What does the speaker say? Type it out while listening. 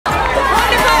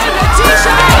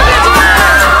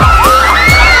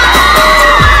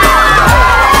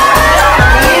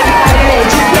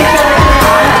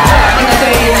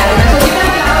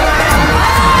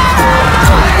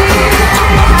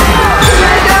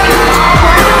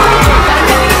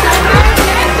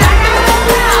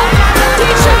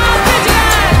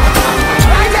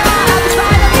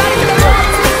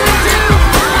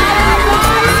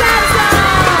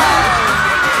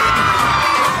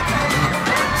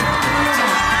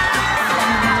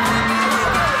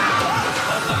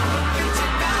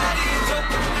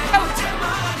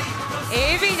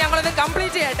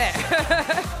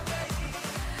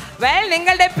Well,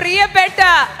 നിങ്ങളുടെ പ്രിയപ്പെട്ട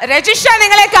രജിഷ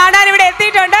നിങ്ങളെ കാണാൻ ഇവിടെ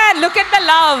എത്തിയിട്ടുണ്ട്. Look at the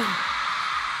love.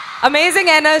 Amazing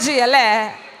energy അല്ലേ?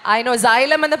 I know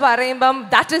Xylem എന്ന് പറയുമ്പം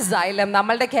that is Xylem.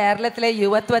 നമ്മളുടെ കേരളത്തിലെ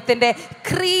യുവത്വത്തിന്റെ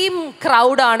ക്രീം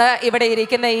ക്രൗഡാണ് ഇവിടെ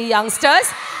ഇരിക്കുന്ന ഈ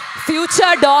youngsters.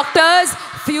 Future doctors,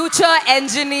 future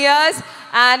engineers.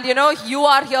 And you know, you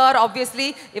are here obviously.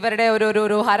 ഇവരുടെ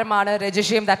ഒരു ഹരമാണ്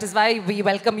രജിഷയും. That is why we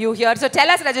welcome you here. So tell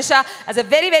us, Rajisha, as a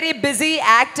very, very busy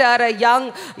actor, a young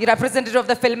representative of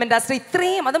the film industry,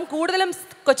 ഇത്രയും അതും കൂടുതലും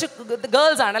കൊച്ചു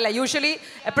girls ആണല്ലേ, usually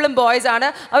എപ്പോഴും boys ആണ്.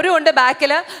 അവരും ഉണ്ട്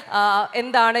ബാക്കിൽ.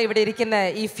 എന്താണ് ഇവിടെ ഇരിക്കുന്ന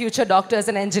ഈ ഫ്യൂച്ചർ ഡോക്ടേഴ്സ്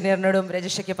ആൻഡ് എഞ്ചിനീയറിനോടും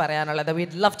രജിഷയ്ക്ക് പറയാനുള്ളത്?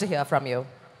 We'd love to hear from you.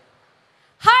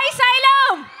 Hi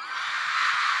Xylem!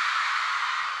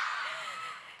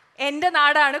 എൻ്റെ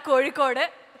നാടാണ് കോഴിക്കോട്.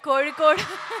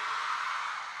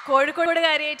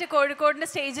 കോഴിക്കോടുകാരിയായിട്ട് കോഴിക്കോടിൻ്റെ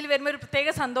സ്റ്റേജിൽ വരുമ്പോൾ ഒരു പ്രത്യേക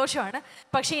സന്തോഷമാണ്.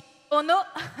 പക്ഷേ തോന്നുന്നു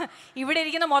ഇവിടെ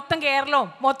ഇരിക്കുന്ന മൊത്തം കേരളവും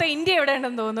മൊത്തം ഇന്ത്യ എവിടെ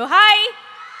ഉണ്ടെന്ന് തോന്നുന്നു. ഹായ്,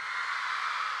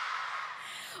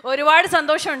 ഒരുപാട്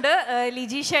സന്തോഷമുണ്ട്.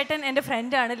 ലിജീഷ് ചേട്ടൻ എൻ്റെ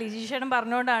ഫ്രണ്ടാണ്. ലിജീഷ് ചേട്ടൻ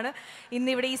പറഞ്ഞുകൊണ്ടാണ്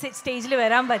ഇന്നിവിടെ ഈ സ്റ്റേജിൽ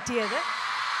വരാൻ പറ്റിയത്.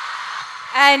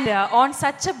 And on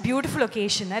such A beautiful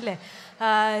occasion അല്ലേ,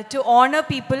 to owner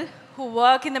people who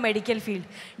work in the medical field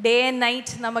day and night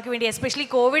നമുക്ക് വേണ്ടി. എസ്പെഷ്യലി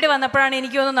കോവിഡ് വന്നപ്പോഴാണ്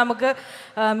എനിക്ക് തോന്നുന്നു നമുക്ക്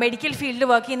മെഡിക്കൽ ഫീൽഡിൽ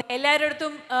വർക്ക് ചെയ്യുന്ന എല്ലാവരുടെ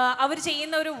അടുത്തും അവർ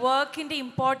ചെയ്യുന്ന ഒരു വർക്കിൻ്റെ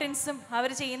ഇമ്പോർട്ടൻസും അവർ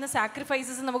ചെയ്യുന്ന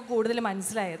സാക്രിഫൈസസും നമുക്ക് കൂടുതൽ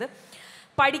മനസ്സിലായത്.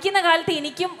 പഠിക്കുന്ന കാലത്ത്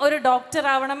എനിക്കും ഒരു ഡോക്ടർ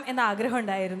ആവണം എന്ന ആഗ്രഹം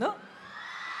ഉണ്ടായിരുന്നു.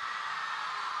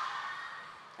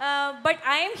 But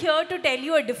I am here to tell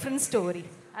you A different story.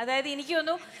 അതായത് എനിക്ക്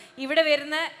തോന്നുന്നു ഇവിടെ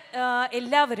വരുന്ന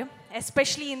എല്ലാവരും,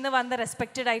 എസ്പെഷ്യലി ഇന്ന് വന്ന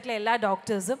റെസ്പെക്റ്റഡ് ആയിട്ടുള്ള എല്ലാ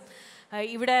ഡോക്ടേഴ്സും,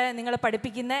 ഇവിടെ നിങ്ങൾ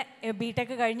പഠിപ്പിക്കുന്ന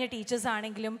ബിടെക് കഴിഞ്ഞ ടീച്ചേഴ്സ്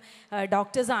ആണെങ്കിലും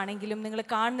ഡോക്ടേഴ്സ് ആണെങ്കിലും, നിങ്ങൾ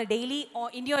കാണുന്ന ഡെയിലി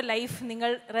ഇൻ യുവർ ലൈഫ് നിങ്ങൾ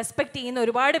റെസ്പെക്റ്റ് ചെയ്യുന്ന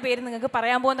ഒരുപാട് പേര് നിങ്ങൾക്ക്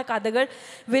പറയാൻ പോകുന്ന കഥകൾ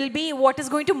will be what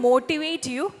is going to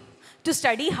motivate U to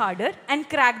study harder and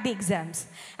crack the exams.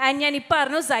 And ഞാൻ ഇപ്പോൾ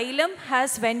അറിഞ്ഞു Xylem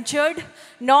has ventured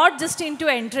not just into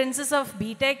entrances of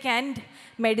BTech and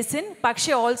medicine,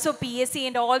 പക്ഷേ also PSC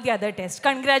and all the other tests.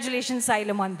 Congratulations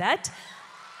Xylem on that.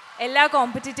 എല്ലാ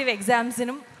competitive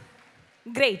എക്സാംസിനും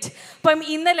great. അപ്പം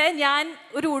ഇന്നലെ ഞാൻ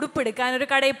ഒരു ഉടുപ്പെടുക്കാൻ ഒരു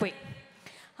കടയിൽ പോയി.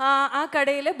 ആ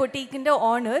കടയിൽ ബൊട്ടീക്കിൻ്റെ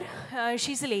owner,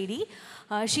 she's A lady,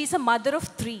 she's A mother of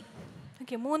 3.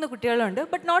 Okay, 3 കുട്ടികളുണ്ട്.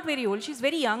 But not very old, she's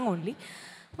very young only.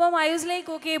 അപ്പം I was like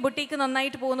okay, boutique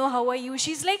നന്നായിട്ട് പോകുന്നു, how are you?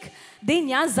 She's like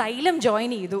ഞാൻ Xylem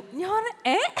ജോയിൻ ചെയ്തു. ഞാൻ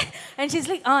ആൻഡ് ഷീസ്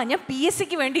ലൈക്ക് ഞാൻ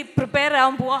PSCക്ക് വേണ്ടി prepare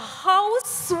ആവാൻ പോവാ. ഹൗ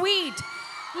സ്വീറ്റ്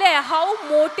അല്ലേ, how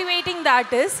motivating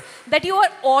that is, that you are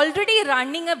already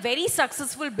running a very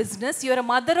successful business, you're a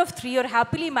mother of 3, you're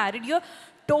happily married, you're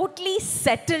totally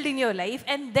settled in your life,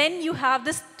 and then you have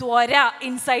this twara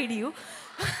inside you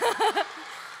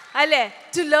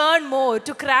to learn more,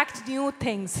 to crack new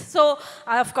things. So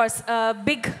of course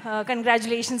big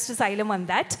congratulations to Xylem on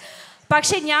that.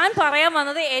 പക്ഷേ ഞാൻ പറയാൻ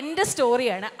വന്നത് എൻ്റെ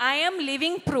സ്റ്റോറിയാണ്. I am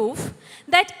living proof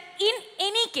that in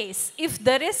any case if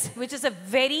there is which is A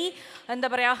very എന്താ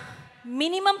പറയുക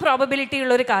minimum probability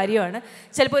ഉള്ളൊരു കാര്യമാണ്,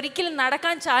 ചിലപ്പോൾ ഒരിക്കലും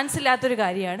നടക്കാൻ ചാൻസ് ഇല്ലാത്തൊരു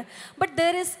കാര്യമാണ്. But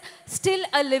there is still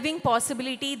A living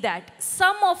possibility that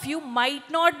some of you might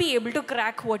not be able to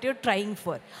crack what you are trying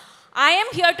four. I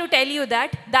am here to tell you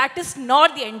that is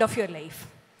not the end of your life.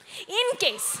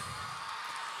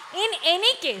 In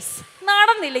any case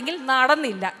നടന്നില്ലെങ്കിൽ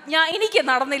നടന്നില്ല, എനിക്ക്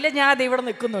നടന്നില്ല, ഞാൻ അത് ഇവിടെ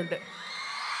നിൽക്കുന്നുണ്ട്.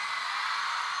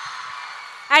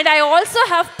 And I also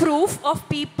have proof of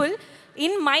people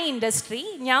in my industry.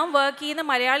 ഞാൻ work ചെയ്യുന്ന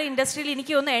മലയാള ഇൻഡസ്ട്രിയിൽ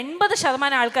എനിക്ക് തോന്നുന്നു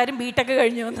 80% ആൾക്കാരും ബിടെക്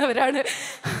കഴിഞ്ഞു വന്നവരാണ്.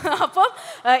 അപ്പം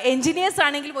എൻജിനീയേഴ്സ്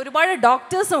ആണെങ്കിലും ഒരുപാട്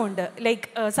ഡോക്ടേഴ്സും ഉണ്ട്, like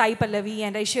Sai Pallavi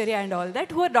and Aishwarya and all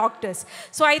that who are doctors.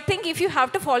 So I think if you have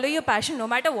to follow your passion, no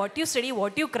matter what you study,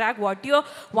 what you crack, what your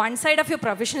one side of your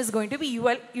profession is going to B,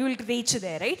 you will reach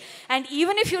there, right? And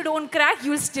even if you don't crack,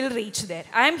 you will still reach there.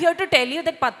 I am here to tell you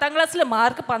that 10th ക്ലാസ്സിലെ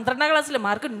mark 12th ക്ലാസ്സിലെ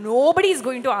mark nobody is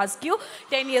going to ask you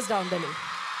 10 years down the lane.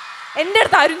 എൻ്റെ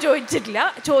അടുത്ത് ആരും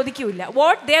ചോദിക്കില്ല.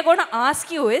 What they are gonna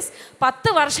ask you is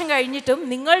 10 വർഷം കഴിഞ്ഞിട്ടും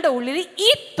നിങ്ങളുടെ ഉള്ളിൽ ഈ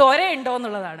ത്വര ഉണ്ടോ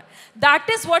എന്നുള്ളതാണ്. That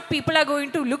is what people are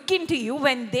going to look in to you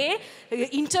when they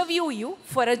interview you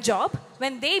for A job,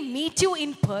 when they meet you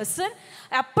in person.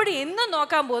 അപ്പോഴും എന്നും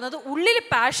നോക്കാൻ പോകുന്നത് ഉള്ളിൽ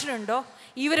പാഷൻ ഉണ്ടോ,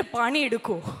 ഇവർ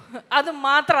പണിയെടുക്കുമോ, അത്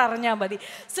മാത്രം അറിഞ്ഞാൽ മതി.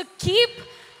 So keep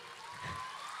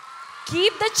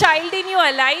the child in U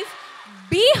alive,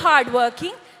 B hard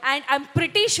working. And I'm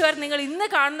pretty sure നിങ്ങൾ ഇന്ന്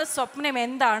കാണുന്ന സ്വപ്നം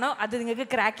എന്താണോ അത് നിങ്ങൾക്ക്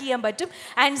ക്രാക്ക് ചെയ്യാൻ പറ്റും.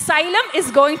 And Xylem is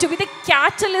going to be the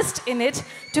catalyst in it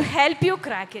to help you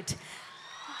crack it.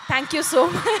 Thank you so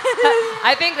much.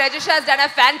 I think Rajisha has done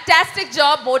a fantastic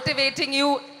job motivating you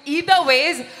either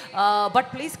ways, but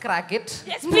please crack it.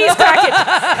 Yes, please crack it.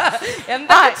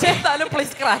 എന്താ ചെയ്താലും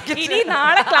please crack it. ഇനി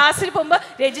നാളെ ക്ലാസ്സിൽ പോകുമ്പോ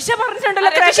രജിഷ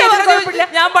പറഞ്ഞിട്ടുണ്ടല്ലോ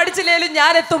ഞാൻ പഠിച്ചില്ലേലും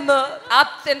ഞാൻ എത്തുന്നു.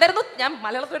 എന്തായിരുന്നു ഞാൻ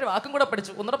മലയാളത്തിൽ ഒരു വാക്കും കൂടെ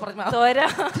പഠിച്ചു. ഒന്നുകൂടെ പറഞ്ഞു.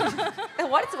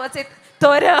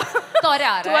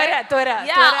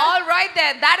 Yeah, all right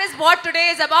then. That is what today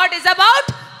is about. Is about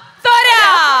Thora.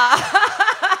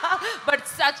 But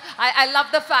such, I love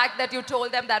the fact that you told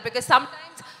them that, because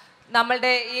sometimes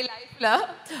നമ്മളുടെ ഈ ലൈഫിൽ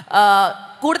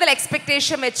കൂടുതൽ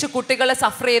എക്സ്പെക്ടേഷൻ വെച്ച് കുട്ടികൾ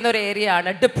സഫർ ചെയ്യുന്ന ഒരു ഏരിയ ആണ്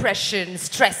ഡിപ്രഷൻ,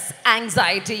 സ്ട്രെസ്,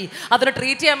 ആങ്സൈറ്റി. അതിനെ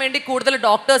ട്രീറ്റ് ചെയ്യാൻ വേണ്ടി കൂടുതൽ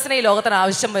ഡോക്ടേഴ്സിനെ ഈ ലോകത്തിന്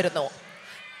ആവശ്യം വരുന്നു.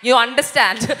 You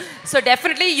understand? So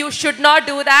definitely you should not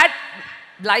do that.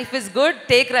 Life is good.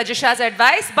 Take Rajisha's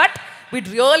advice, but we'd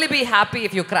really be happy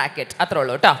if you crack it.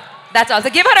 Atrollo, ta. That's all. So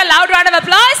give her a loud round of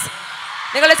applause.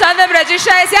 Ningale sondam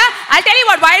Rajisha is here. I'll tell you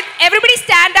what, while everybody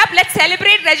stand up, let's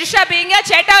celebrate Rajisha being here.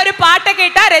 Cheta oru paata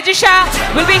ketta. Rajisha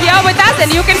will be here with us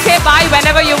and you can say bye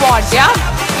whenever you want, yeah?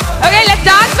 Okay, let's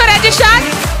dance for Rajisha.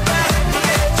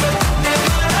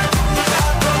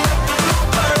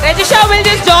 Rajisha will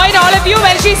just join all of you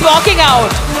when she's walking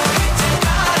out.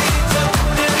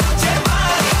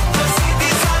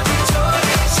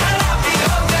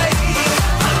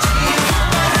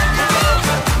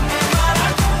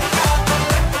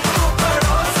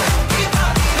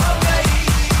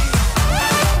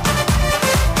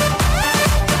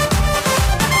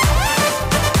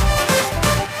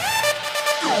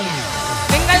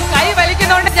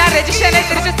 രജിഷനെ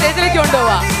തിരിച്ച് സ്റ്റേജിലേക്ക്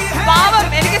കൊണ്ടുപോവാ. പാവം,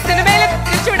 എനിക്ക് സിനിമയിൽ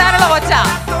തിരിച്ചു വിടാനുള്ള ഒച്ച.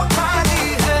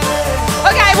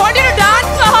 Okay, I want you to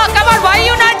dance for her. Come on, why are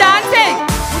you not dancing?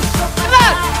 Come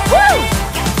on. Woo!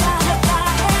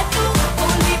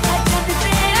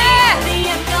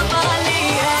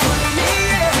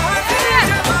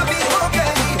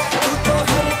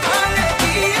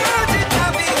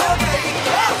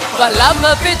 कलम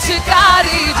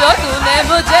पिचकारी जो तूने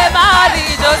मुझे मारी,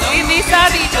 जो सीधी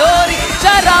सादी चोरी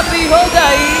शराबी हो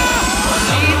गई.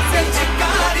 जीन्स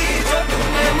पिचकारी जो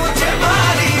तूने मुझे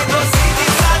मारी, जो सीधी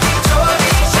सादी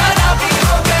चोरी शराबी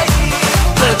हो गई.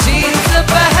 तो जीन्स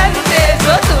पहनते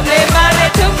जो तूने मारे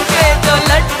ठुमके, जो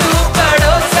लड्डू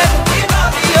पड़ोसन की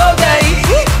भाभी हो गई.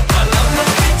 कलम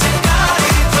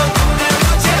पिचकारी जो तूने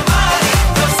मुझे मारी,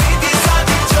 जो सीधी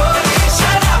सादी चोरी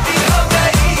शराबी हो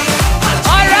गई.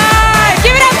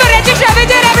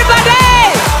 Everybody!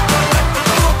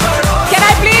 Can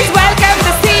I please welcome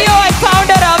the CEO and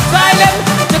founder of Xylem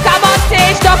to come on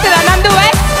stage, Dr. Anandu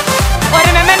West, or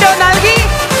a memento nalgi.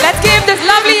 Let's give this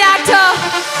lovely actor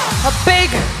a big,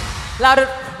 louder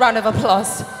round of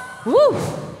applause. Woo!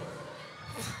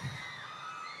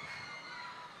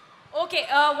 Okay,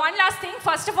 one last thing.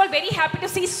 First of all, very happy to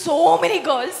see so many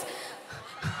girls.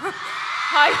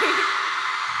 Hi.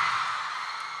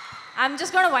 I'm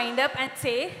just going to wind up and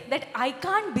say that I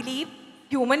can't believe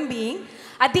human being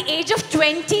at the age of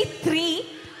 23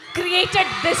 created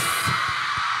this.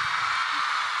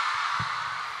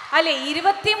 അല്ലേ,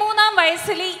 23-ാം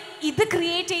വയസ്സിൽ ഇത്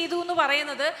create ചെയ്തു എന്ന്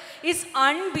പറയുന്നത് is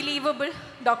unbelievable,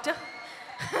 doctor.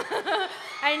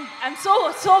 And I'm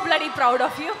so bloody proud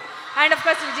of you. And of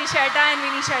course, Vijay Shetta and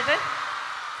Vinny Shetta.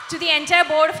 To the entire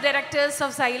board of directors of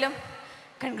Xylem,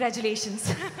 congratulations.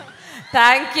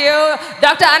 Thank you.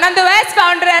 Dr. Anandu West,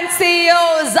 founder and CEO,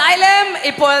 Xylem.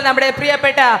 ഇപ്പോൾ നമ്മുടെ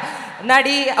പ്രിയപ്പെട്ട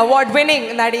നടി, award winning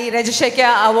നടി രജിഷയ്ക്ക്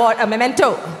award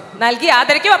memento നൽകി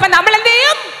ആദരിക്കും. അപ്പം നമ്മൾ എന്ത്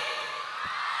ചെയ്യും?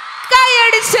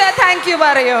 കൈയടിച്ച് താങ്ക് യു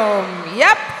പറയും.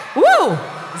 Yep. Woo.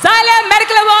 Xylem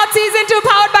Medical Award Season 2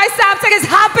 powered by Samsung is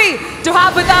happy to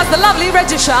have with us the lovely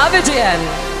Rajisha Vijayan.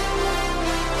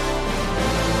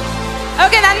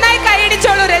 Okay, നന്നായി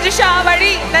കൈയടിച്ചോളൂ. രജിഷ ആ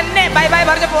വഴി തന്നെ ബൈ ബൈ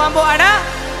പറഞ്ഞു പോകാൻ പോവാണ്.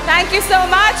 Thank you so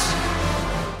much.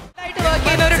 Work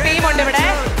ചെയ്യുന്ന ഒരു ടീം ഉണ്ട് ഇവിടെ.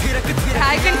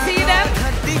 I can see them.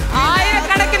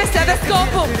 ആയിരക്കണക്കിന്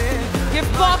സ്റ്റെതസ്കോപ്പും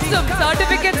ഗിഫ്റ്റ് ബോക്സും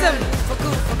സർട്ടിഫിക്കറ്റ്സും.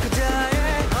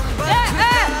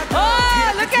 Oh,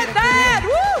 look at that.